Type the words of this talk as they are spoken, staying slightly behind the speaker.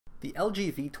The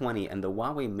LG V20 and the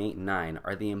Huawei Mate 9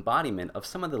 are the embodiment of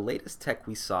some of the latest tech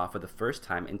we saw for the first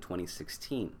time in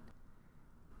 2016.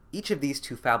 Each of these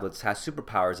two phablets has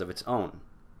superpowers of its own.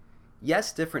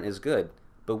 Yes, different is good,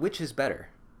 but which is better?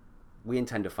 We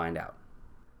intend to find out.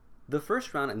 The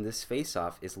first round in this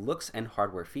face-off is looks and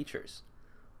hardware features.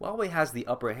 Huawei has the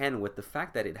upper hand with the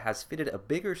fact that it has fitted a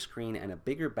bigger screen and a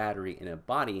bigger battery in a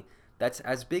body that's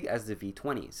as big as the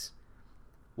V20's.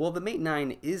 Well, the Mate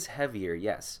 9 is heavier,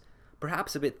 yes,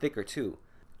 perhaps a bit thicker too,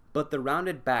 but the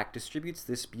rounded back distributes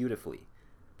this beautifully.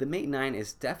 The Mate 9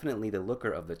 is definitely the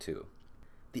looker of the two.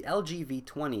 The LG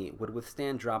V20 would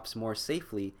withstand drops more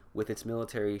safely with its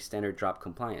military standard drop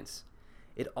compliance.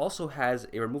 It also has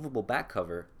a removable back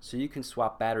cover, so you can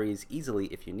swap batteries easily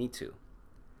if you need to.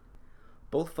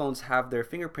 Both phones have their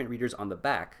fingerprint readers on the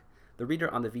back. The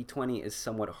reader on the V20 is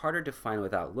somewhat harder to find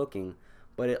without looking,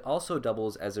 but it also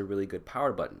doubles as a really good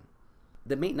power button.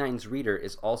 The Mate 9's reader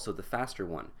is also the faster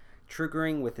one,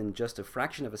 triggering within just a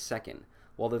fraction of a second,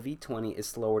 while the V20 is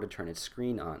slower to turn its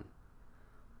screen on.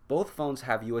 Both phones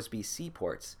have USB-C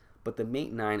ports, but the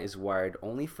Mate 9 is wired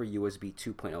only for USB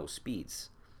 2.0 speeds.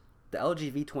 The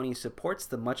LG V20 supports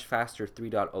the much faster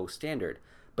 3.0 standard,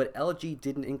 but LG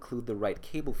didn't include the right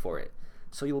cable for it,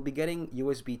 so you will be getting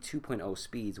USB 2.0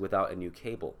 speeds without a new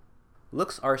cable.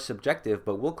 Looks are subjective,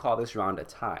 but we'll call this round a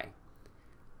tie.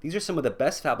 These are some of the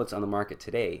best phablets on the market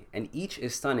today, and each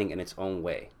is stunning in its own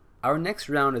way. Our next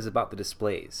round is about the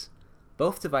displays.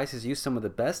 Both devices use some of the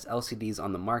best LCDs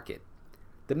on the market.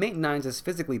 The Mate 9's is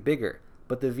physically bigger,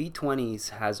 but the V20's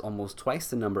has almost twice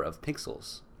the number of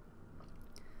pixels.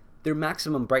 Their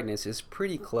maximum brightness is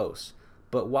pretty close,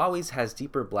 but Huawei's has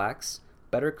deeper blacks,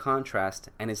 better contrast,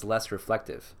 and is less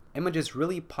reflective. Images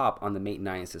really pop on the Mate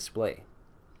 9's display.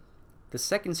 The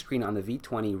second screen on the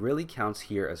V20 really counts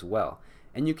here as well,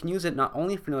 and you can use it not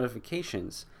only for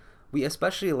notifications, we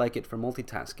especially like it for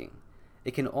multitasking.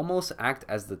 It can almost act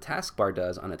as the taskbar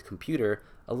does on a computer,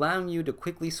 allowing you to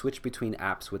quickly switch between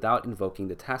apps without invoking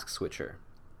the task switcher.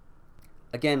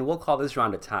 Again, we'll call this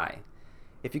round a tie.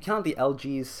 If you count the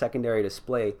LG's secondary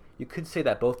display, you could say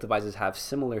that both devices have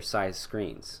similar sized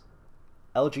screens.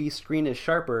 LG's screen is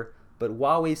sharper, but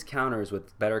Huawei's counters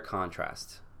with better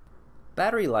contrast.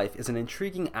 Battery life is an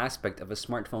intriguing aspect of a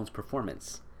smartphone's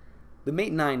performance. The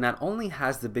Mate 9 not only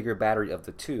has the bigger battery of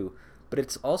the two, but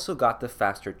it's also got the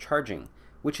faster charging,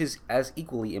 which is as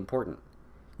equally important.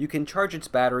 You can charge its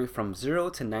battery from 0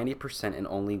 to 90% in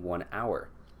only 1 hour.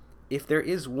 If there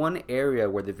is one area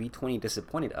where the V20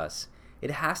 disappointed us, it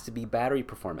has to be battery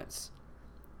performance.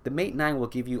 The Mate 9 will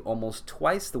give you almost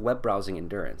twice the web browsing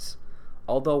endurance,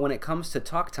 although when it comes to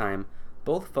talk time,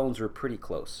 both phones were pretty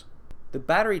close. The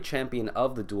battery champion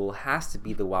of the duel has to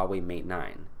be the Huawei Mate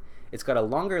 9. It's got a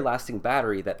longer lasting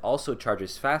battery that also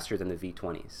charges faster than the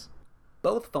V20's.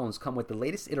 Both phones come with the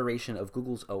latest iteration of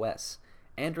Google's OS,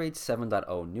 Android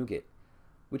 7.0 Nougat,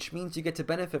 which means you get to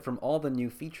benefit from all the new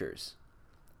features.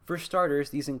 For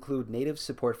starters, these include native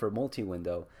support for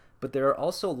multi-window, but there are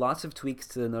also lots of tweaks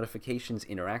to the notifications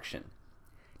interaction.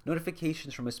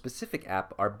 Notifications from a specific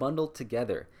app are bundled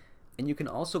together, and you can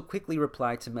also quickly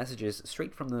reply to messages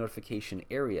straight from the notification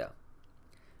area.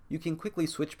 You can quickly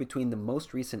switch between the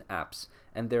most recent apps,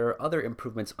 and there are other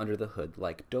improvements under the hood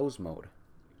like doze mode.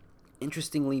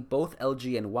 Interestingly, both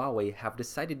LG and Huawei have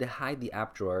decided to hide the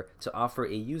app drawer to offer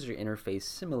a user interface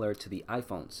similar to the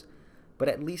iPhones, but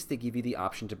at least they give you the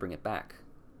option to bring it back.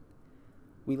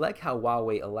 We like how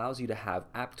Huawei allows you to have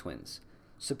app twins,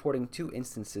 supporting 2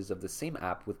 instances of the same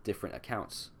app with different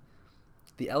accounts.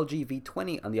 The LG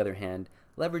V20, on the other hand,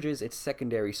 leverages its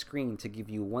secondary screen to give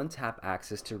you one-tap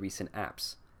access to recent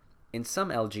apps. In some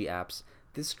LG apps,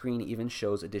 this screen even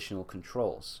shows additional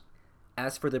controls.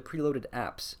 As for the preloaded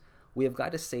apps, we have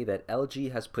got to say that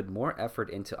LG has put more effort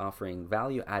into offering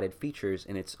value-added features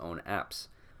in its own apps.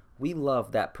 We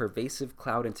love that pervasive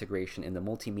cloud integration in the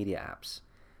multimedia apps.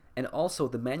 And also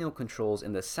the manual controls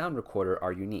in the sound recorder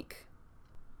are unique.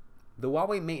 The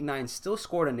Huawei Mate 9 still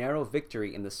scored a narrow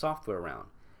victory in the software round,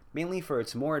 mainly for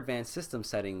its more advanced system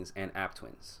settings and app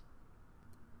twins.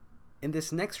 In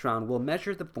this next round, we'll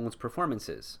measure the phone's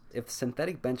performances. If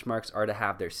synthetic benchmarks are to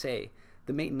have their say,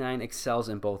 the Mate 9 excels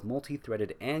in both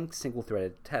multi-threaded and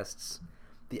single-threaded tests.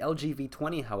 The LG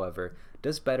V20, however,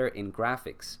 does better in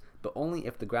graphics, but only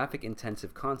if the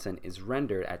graphic-intensive content is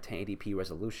rendered at 1080p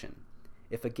resolution.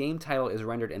 If a game title is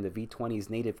rendered in the V20's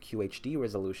native QHD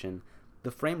resolution, the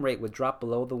frame rate would drop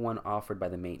below the one offered by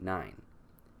the Mate 9.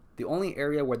 The only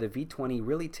area where the V20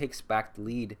 really takes back the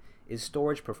lead is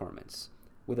storage performance.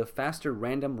 With a faster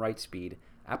random write speed,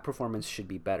 app performance should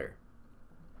be better.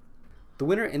 The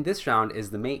winner in this round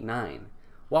is the Mate 9.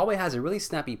 Huawei has a really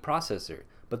snappy processor,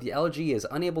 but the LG is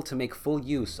unable to make full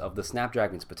use of the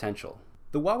Snapdragon's potential.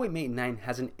 The Huawei Mate 9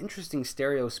 has an interesting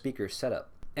stereo speaker setup,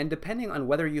 and depending on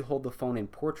whether you hold the phone in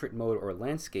portrait mode or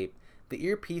landscape, the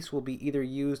earpiece will be either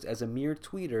used as a mere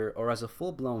tweeter or as a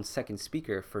full-blown second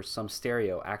speaker for some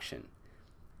stereo action.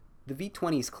 The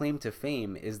V20's claim to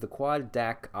fame is the quad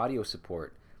DAC audio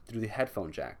support through the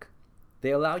headphone jack.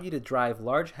 They allow you to drive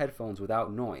large headphones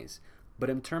without noise, but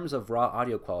in terms of raw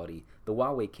audio quality, the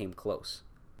Huawei came close.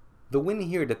 The win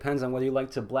here depends on whether you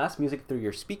like to blast music through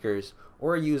your speakers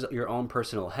or use your own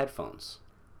personal headphones.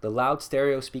 The loud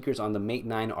stereo speakers on the Mate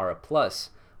 9 are a plus,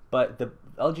 but the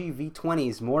LG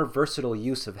V20's more versatile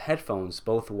use of headphones,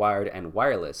 both wired and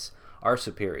wireless, are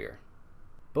superior.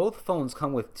 Both phones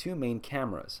come with two main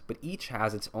cameras, but each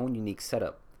has its own unique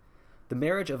setup. The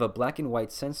marriage of a black and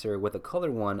white sensor with a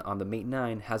color one on the Mate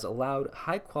 9 has allowed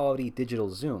high-quality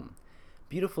digital zoom,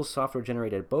 beautiful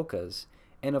software-generated bokehs,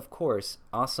 and of course,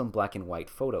 awesome black and white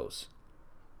photos.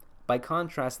 By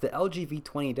contrast, the LG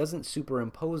V20 doesn't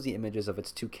superimpose the images of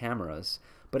its two cameras,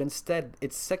 but instead,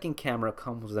 its second camera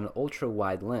comes with an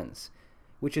ultra-wide lens,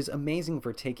 which is amazing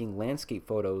for taking landscape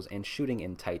photos and shooting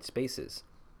in tight spaces.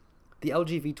 The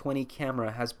LG V20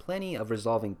 camera has plenty of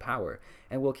resolving power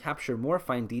and will capture more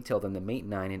fine detail than the Mate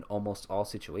 9 in almost all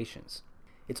situations.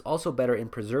 It's also better in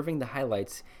preserving the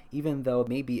highlights, even though it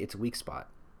may be its weak spot.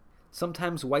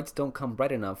 Sometimes whites don't come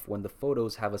bright enough when the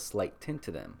photos have a slight tint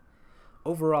to them.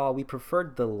 Overall, we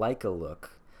preferred the Leica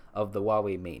look of the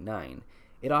Huawei Mate 9.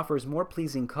 It offers more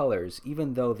pleasing colors,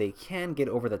 even though they can get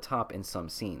over the top in some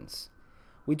scenes.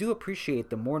 We do appreciate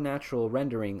the more natural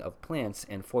rendering of plants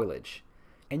and foliage,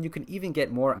 and you can even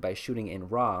get more by shooting in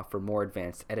RAW for more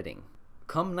advanced editing.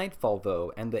 Come nightfall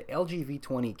though, and the LG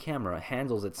V20 camera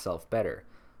handles itself better.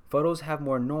 Photos have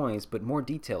more noise, but more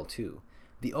detail too.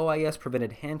 The OIS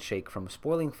prevented handshake from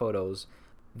spoiling photos,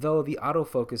 though the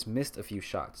autofocus missed a few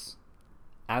shots.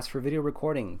 As for video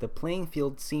recording, the playing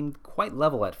field seemed quite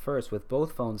level at first, with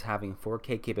both phones having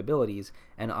 4K capabilities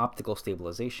and optical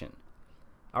stabilization.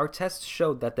 Our tests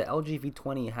showed that the LG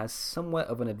V20 has somewhat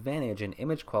of an advantage in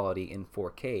image quality in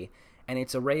 4K, and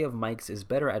its array of mics is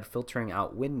better at filtering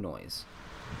out wind noise.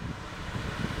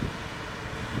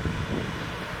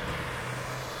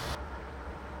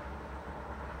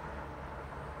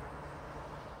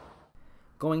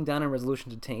 Going down in resolution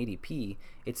to 1080p,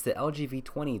 it's the LG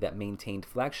V20 that maintained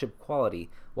flagship quality,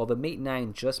 while the Mate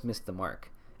 9 just missed the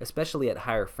mark, especially at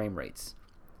higher frame rates.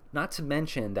 Not to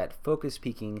mention that focus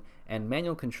peaking and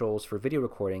manual controls for video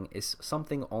recording is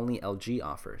something only LG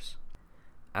offers.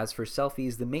 As for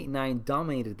selfies, the Mate 9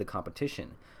 dominated the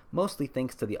competition, mostly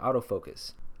thanks to the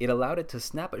autofocus. It allowed it to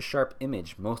snap a sharp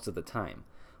image most of the time,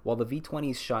 while the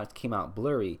V20's shots came out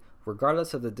blurry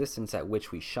regardless of the distance at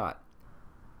which we shot.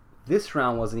 This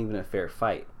round wasn't even a fair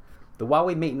fight. The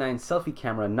Huawei Mate 9 selfie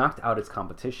camera knocked out its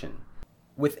competition.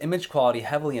 With image quality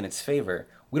heavily in its favor,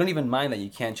 we don't even mind that you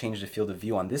can't change the field of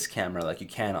view on this camera like you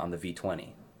can on the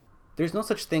V20. There's no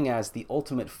such thing as the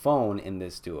ultimate phone in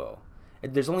this duo.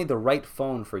 There's only the right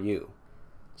phone for you.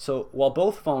 So while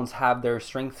both phones have their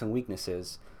strengths and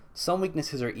weaknesses, some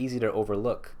weaknesses are easy to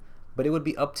overlook, but it would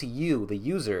be up to you, the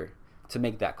user, to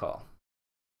make that call.